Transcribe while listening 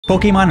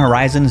Pokémon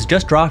Horizons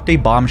just dropped a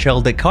bombshell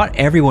that caught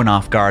everyone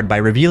off guard by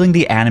revealing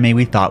the anime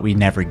we thought we'd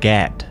never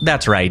get.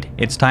 That's right,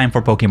 it's time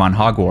for Pokémon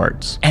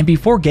Hogwarts. And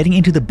before getting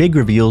into the big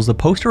reveals, the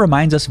poster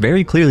reminds us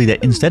very clearly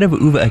that instead of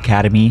Uva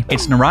Academy,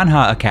 it's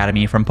Naranja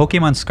Academy from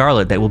Pokémon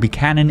Scarlet that will be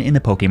canon in the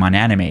Pokémon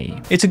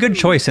anime. It's a good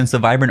choice since the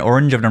vibrant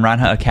orange of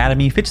Naranja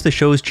Academy fits the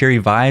show's cheery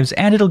vibes,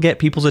 and it'll get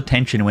people's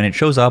attention when it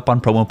shows up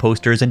on promo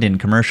posters and in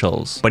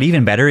commercials. But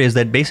even better is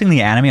that basing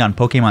the anime on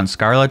Pokémon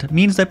Scarlet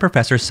means that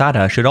Professor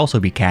Sada should also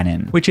be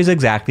canon, which is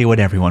exactly what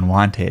everyone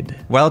wanted.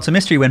 While it's a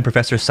mystery when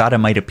Professor Sada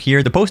might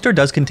appear, the poster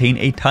does contain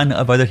a ton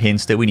of other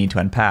hints that we need to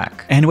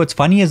unpack. And what's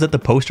funny is that the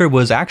poster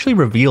was actually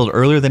revealed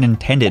earlier than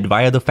intended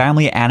via the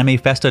Family Anime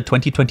Festa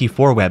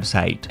 2024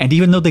 website. And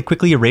even though they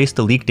quickly erased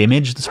the leaked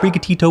image, the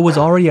Sprigatito was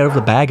already out of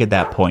the bag at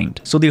that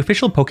point, so the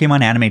official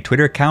Pokemon anime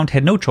Twitter account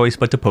had no choice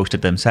but to post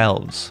it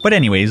themselves. But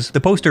anyways, the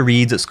poster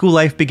reads, "School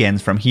life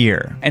begins from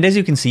here." And as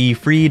you can see,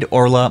 Freed,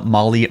 Orla,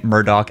 Molly,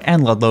 Murdoch,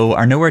 and Ludlow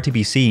are nowhere to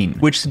be seen,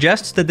 which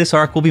suggests that this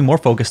arc will be more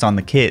focused on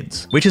the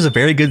kids, which is a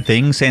very good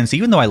thing since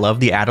even though I love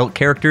the adult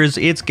characters,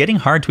 it's getting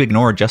hard to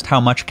ignore just how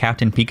much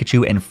Captain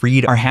Pikachu and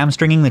Freed are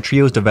hamstringing the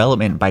trio's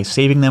development by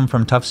saving them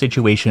from tough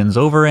situations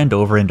over and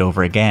over and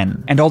over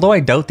again. And although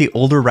I doubt the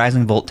older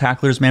Rising Volt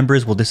Tacklers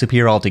members will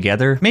disappear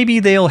altogether, maybe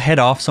they'll head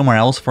off somewhere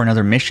else for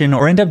another mission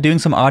or end up doing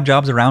some odd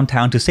jobs around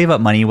town to save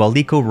up money while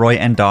Liko, Roy,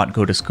 and Dot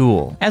go to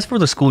school. As for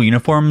the school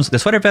uniforms, the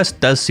sweater vest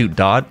does suit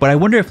Dot, but I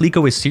wonder if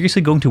Liko is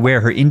seriously going to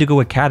wear her Indigo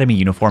Academy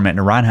uniform at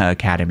Naranja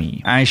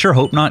Academy. I sure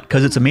hope not,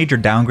 because it's a major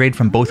downgrade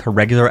from both her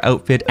regular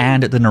outfit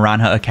and the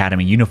Naranja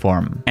Academy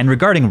uniform. And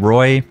regarding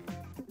Roy,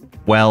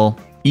 well,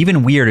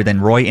 even weirder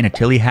than Roy in a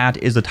Tilly hat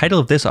is the title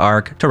of this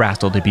arc,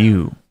 Terastal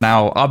Debut.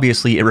 Now,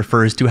 obviously it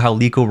refers to how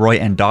Liko, Roy,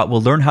 and Dot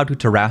will learn how to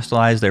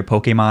terastalize their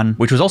Pokemon,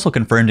 which was also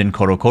confirmed in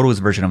Korokoro's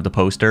version of the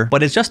poster,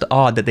 but it's just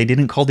odd that they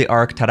didn't call the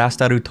arc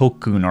Tarastaru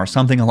Tokun or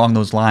something along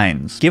those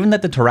lines, given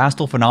that the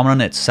terastal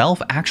phenomenon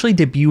itself actually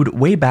debuted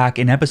way back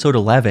in episode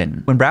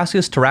 11, when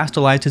Brassius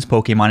terastalized his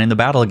Pokemon in the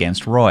battle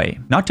against Roy.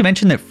 Not to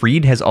mention that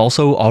Freed has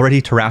also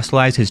already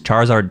terastalized his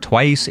Charizard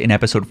twice in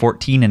episode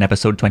 14 and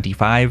episode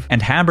 25,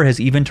 and Hamber has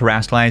even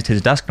terastalized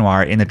his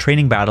Dusknoir in the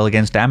training battle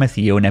against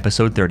Amatheo in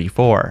episode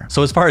 34.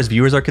 So as far as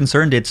viewers are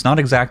concerned, it's not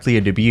exactly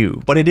a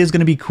debut, but it is going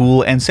to be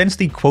cool, and since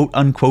the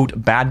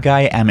quote-unquote bad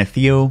guy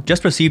Amatheo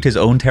just received his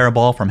own Terra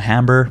Ball from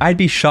Hamber, I'd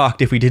be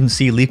shocked if we didn't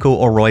see Liko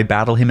or Roy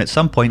battle him at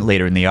some point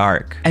later in the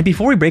arc. And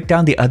before we break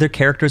down the other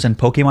characters and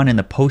Pokemon in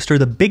the poster,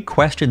 the big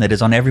question that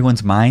is on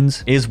everyone's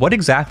minds is what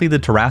exactly the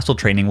terastal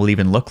training will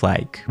even look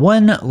like.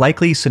 One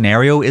likely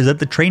scenario is that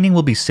the training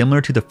will be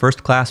similar to the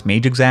first class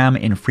mage exam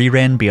in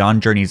Freeren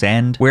Beyond Journey's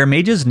End, where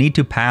mages need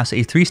to pass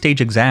a 3-stage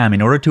exam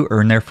in order to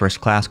earn their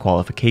first class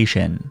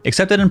qualification.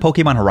 Except that in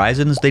Pokemon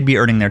Horizons, they'd be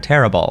earning their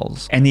Terra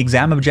Balls, and the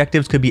exam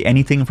objectives could be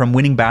anything from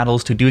winning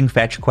battles to doing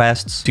fetch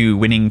quests to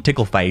winning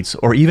tickle fights,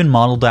 or even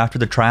modeled after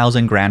the trials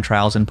and grand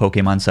trials in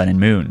Pokemon Sun and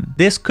Moon.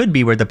 This could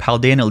be where the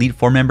Paldean Elite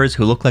Four members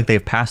who look like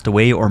they've passed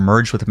away or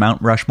merged with Mount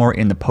Rushmore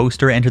in the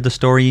poster enter the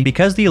story,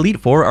 because the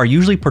Elite Four are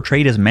usually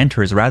portrayed as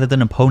mentors rather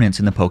than opponents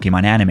in the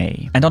Pokemon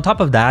anime. And on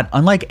top of that,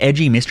 unlike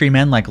edgy mystery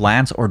men like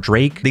Lance or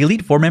Drake, the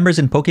Elite Four members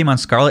in Pokemon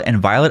Scarlet and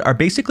Violet are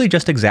basically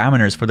just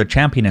examiners for the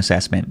champion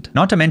assessment.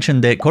 Not to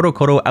mention that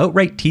Korokoro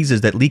outright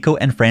teases that Liko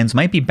and friends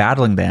might be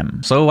battling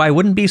them, so I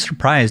wouldn't be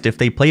surprised if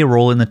they play a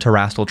role in the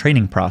terastal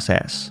training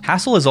process.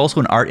 Hassel is also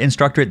an art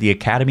instructor at the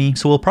academy,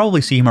 so we'll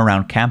probably see him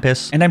around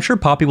campus, and I'm sure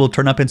Poppy will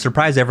turn up and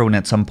surprise everyone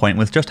at some point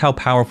with just how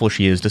powerful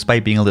she is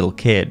despite being a little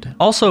kid.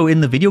 Also, in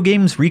the video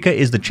games, Rika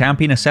is the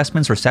champion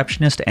assessment's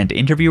receptionist and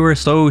interviewer,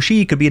 so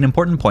she could be an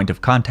important point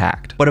of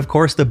contact. But of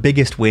course, the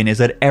biggest win is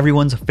that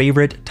everyone's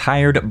favorite,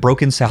 tired,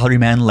 broken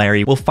salaryman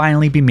Larry will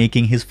finally be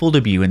making his full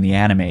debut in the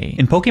anime.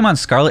 In Pokemon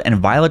Scarlet and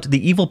Violet,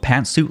 the evil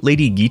pantsuit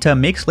lady Gita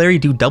makes Larry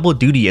do double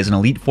duty as an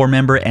Elite Four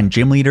member and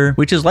gym leader,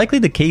 which is likely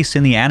the case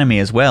in the anime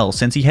as well,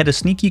 since he had a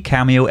sneaky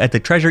cameo at the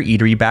Treasure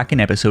Eatery back in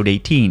episode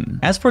 18.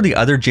 As for the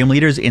other gym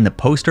leaders in the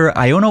poster,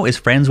 Iono is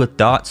friends with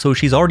Dot, so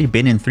she's already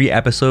been in 3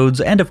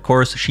 episodes, and of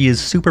course, she is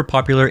super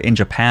popular in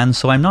Japan,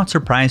 so I'm not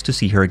surprised to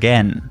see her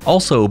again.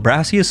 Also,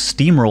 Brassius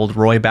steamrolled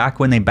Roy back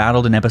when they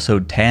battled in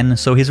episode 10,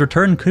 so his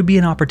return could be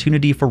an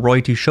opportunity for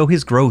Roy to show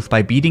his growth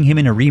by beating him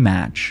in a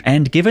rematch.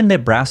 And given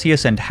that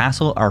Brassius and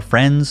Hassel are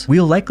friends,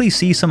 we'll likely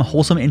see some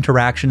wholesome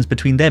interactions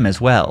between them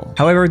as well.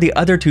 However, the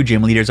other 2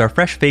 gym leaders are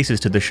fresh faces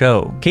to the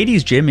show.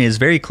 Katie's gym is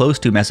very close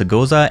to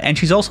Mesagoza, and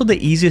she's also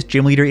the easiest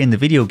gym leader in the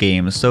video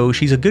games, so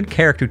she's a good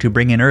character to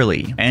bring in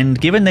early. And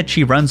given that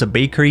she runs a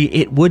bakery,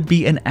 it would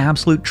be an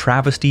absolute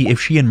travesty if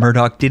she and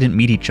Murdoch didn't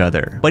meet each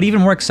other. But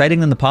even more exciting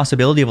than the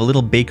possibility of a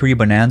little bakery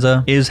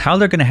bonanza is how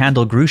they're going to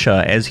handle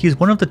Grusha, as he's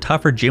one of the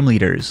tougher gym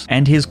leaders,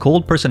 and his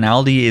cold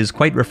personality stability is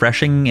quite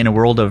refreshing in a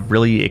world of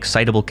really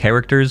excitable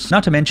characters,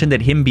 not to mention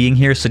that him being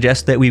here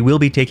suggests that we will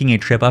be taking a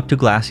trip up to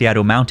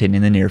Glaciado Mountain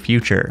in the near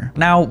future.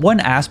 Now, one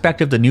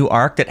aspect of the new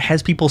arc that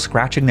has people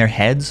scratching their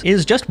heads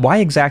is just why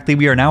exactly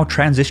we are now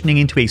transitioning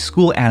into a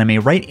school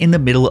anime right in the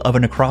middle of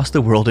an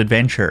across-the-world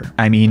adventure.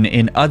 I mean,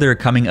 in other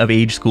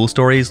coming-of-age school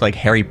stories like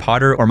Harry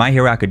Potter or My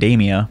Hero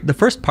Academia, the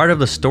first part of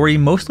the story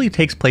mostly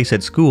takes place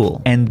at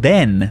school, and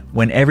then,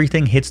 when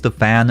everything hits the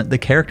fan, the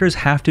characters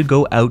have to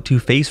go out to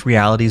face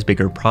reality's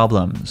bigger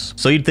problems.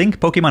 So you'd think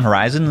Pokémon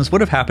Horizons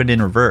would have happened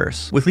in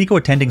reverse, with Liko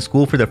attending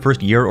school for the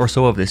first year or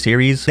so of the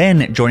series,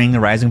 then joining the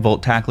Rising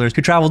Volt Tacklers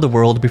to travel the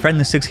world, befriend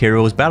the 6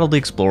 heroes, battle the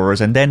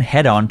explorers, and then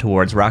head on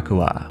towards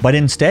Rakua. But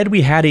instead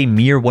we had a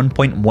mere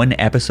 1.1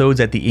 episodes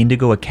at the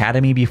Indigo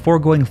Academy before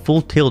going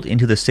full tilt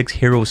into the 6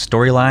 heroes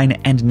storyline,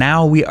 and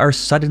now we are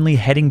suddenly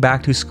heading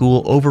back to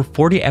school over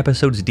 40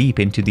 episodes deep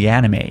into the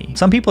anime.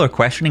 Some people are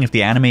questioning if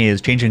the anime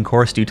is changing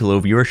course due to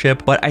low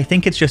viewership, but I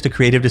think it's just a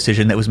creative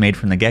decision that was made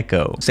from the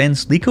get-go,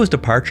 since Liko's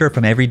departure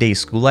from everyday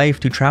school life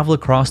to travel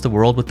across the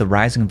world with the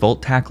Rising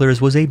Volt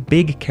Tacklers was a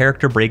big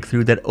character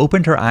breakthrough that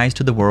opened her eyes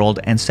to the world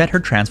and set her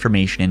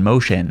transformation in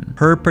motion.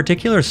 Her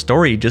particular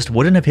story just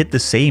wouldn't have hit the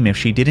same if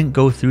she didn't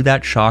go through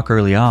that shock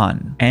early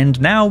on. And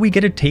now we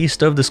get a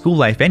taste of the school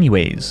life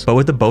anyways, but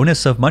with the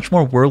bonus of much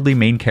more worldly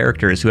main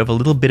characters who have a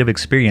little bit of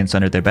experience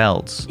under their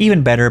belts.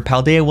 Even better,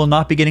 Paldea will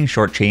not be getting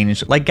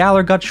shortchanged like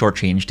Galar got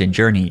shortchanged in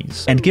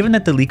Journeys. And given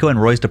that the Liko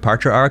and Roy's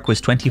departure arc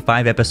was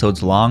 25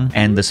 episodes long,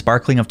 and the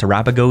Sparkling of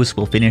Terrapagos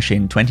will finish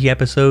in 20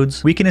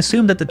 episodes, we can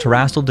assume that the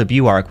Terrastal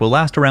debut arc will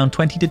last around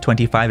 20 to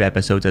 25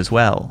 episodes as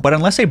well. But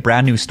unless a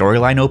brand new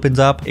storyline opens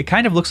up, it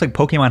kind of looks like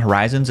Pokémon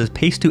Horizons is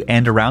paced to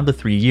end around the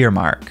 3-year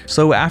mark.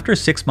 So after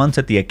 6 months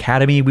at the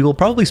Academy, we will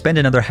probably spend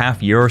another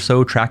half year or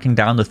so tracking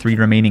down the 3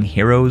 remaining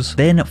heroes,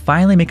 then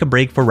finally make a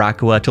break for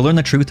Rakua to learn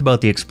the truth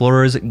about the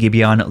explorers,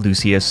 Gibeon,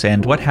 Lucius,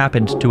 and what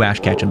happened to Ash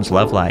Ketchum's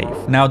love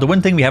life. Now, the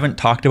one thing we haven't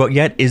talked about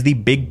yet is the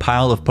big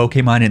pile of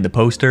Pokemon in the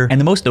poster, and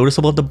the most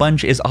noticeable of the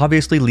bunch is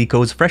obviously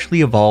Liko's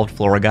freshly evolved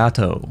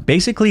Florigato.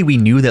 Basically, we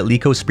knew that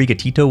Liko's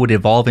Sprigatito would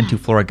evolve into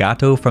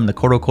Florigato from the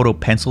Korokoro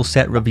pencil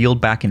set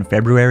revealed back in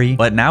February,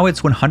 but now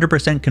it's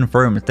 100%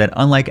 confirmed that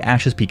unlike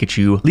Ash's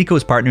Pikachu,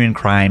 Liko's partner in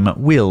crime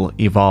will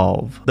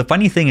evolve. The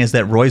funny thing is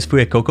that Roy's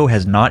Fuecoco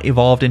has not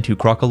evolved into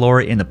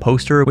Crocolore in the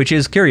poster, which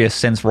is curious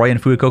since Roy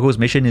and Fuecoco's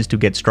mission is to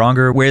get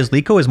stronger, whereas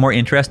Liko is more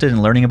interested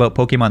in learning about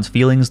Pokemon's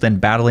feelings than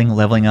battling,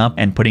 leveling up,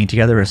 and putting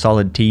together a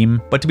solid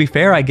team. But to be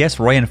fair, I guess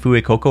Roy and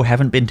Fuecoco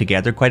haven't been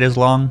together quite as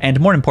long, and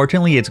more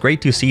importantly, it's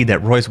great to see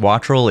that Roy's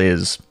Wattrel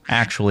is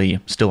actually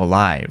still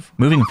alive.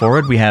 Moving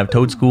forward, we have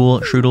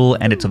Toadschool, Shroodle,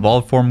 and its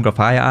evolved form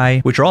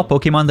Gothai, which are all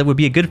Pokemon that would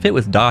be a good fit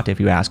with Dot if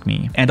you ask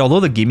me. And although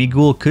the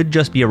Gimmighoul could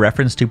just be a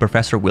reference to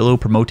Professor Willow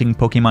promoting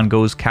Pokemon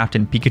Go's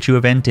Captain Pikachu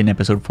event in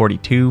episode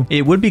 42,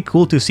 it would be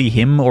cool to see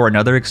him or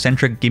another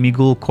eccentric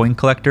Gimmighoul coin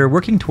collector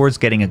working towards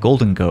getting a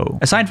Golden Go.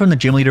 Aside from the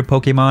gym leader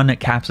Pokemon,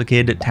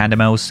 Capsakid,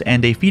 Tandemaus,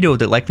 and a Fidough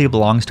that likely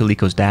belongs to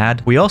Liko's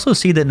dad, we also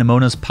see that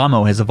Nemona's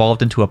Pomo has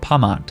evolved into a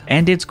Pomont,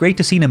 and it's great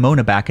to see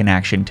Nemona back in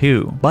action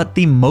too. But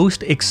the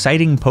most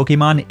exciting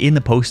Pokemon in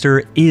the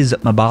poster is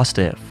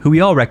Mabostiff, who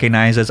we all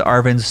recognize as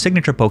Arven's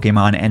signature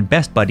Pokemon and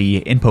best buddy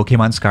in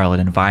Pokemon Scarlet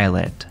and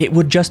Violet. It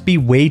would just be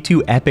way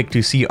too epic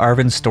to see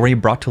Arven's story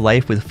brought to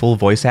life with full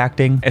voice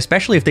acting,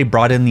 especially if they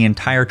brought in the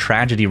entire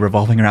tragedy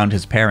revolving around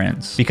his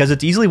parents, because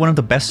it's easily one of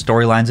the best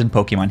storylines in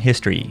Pokemon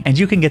history, and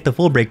you can get the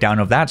full breakdown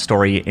of that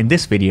story in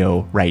this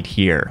video right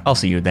here. I'll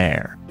see you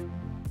there.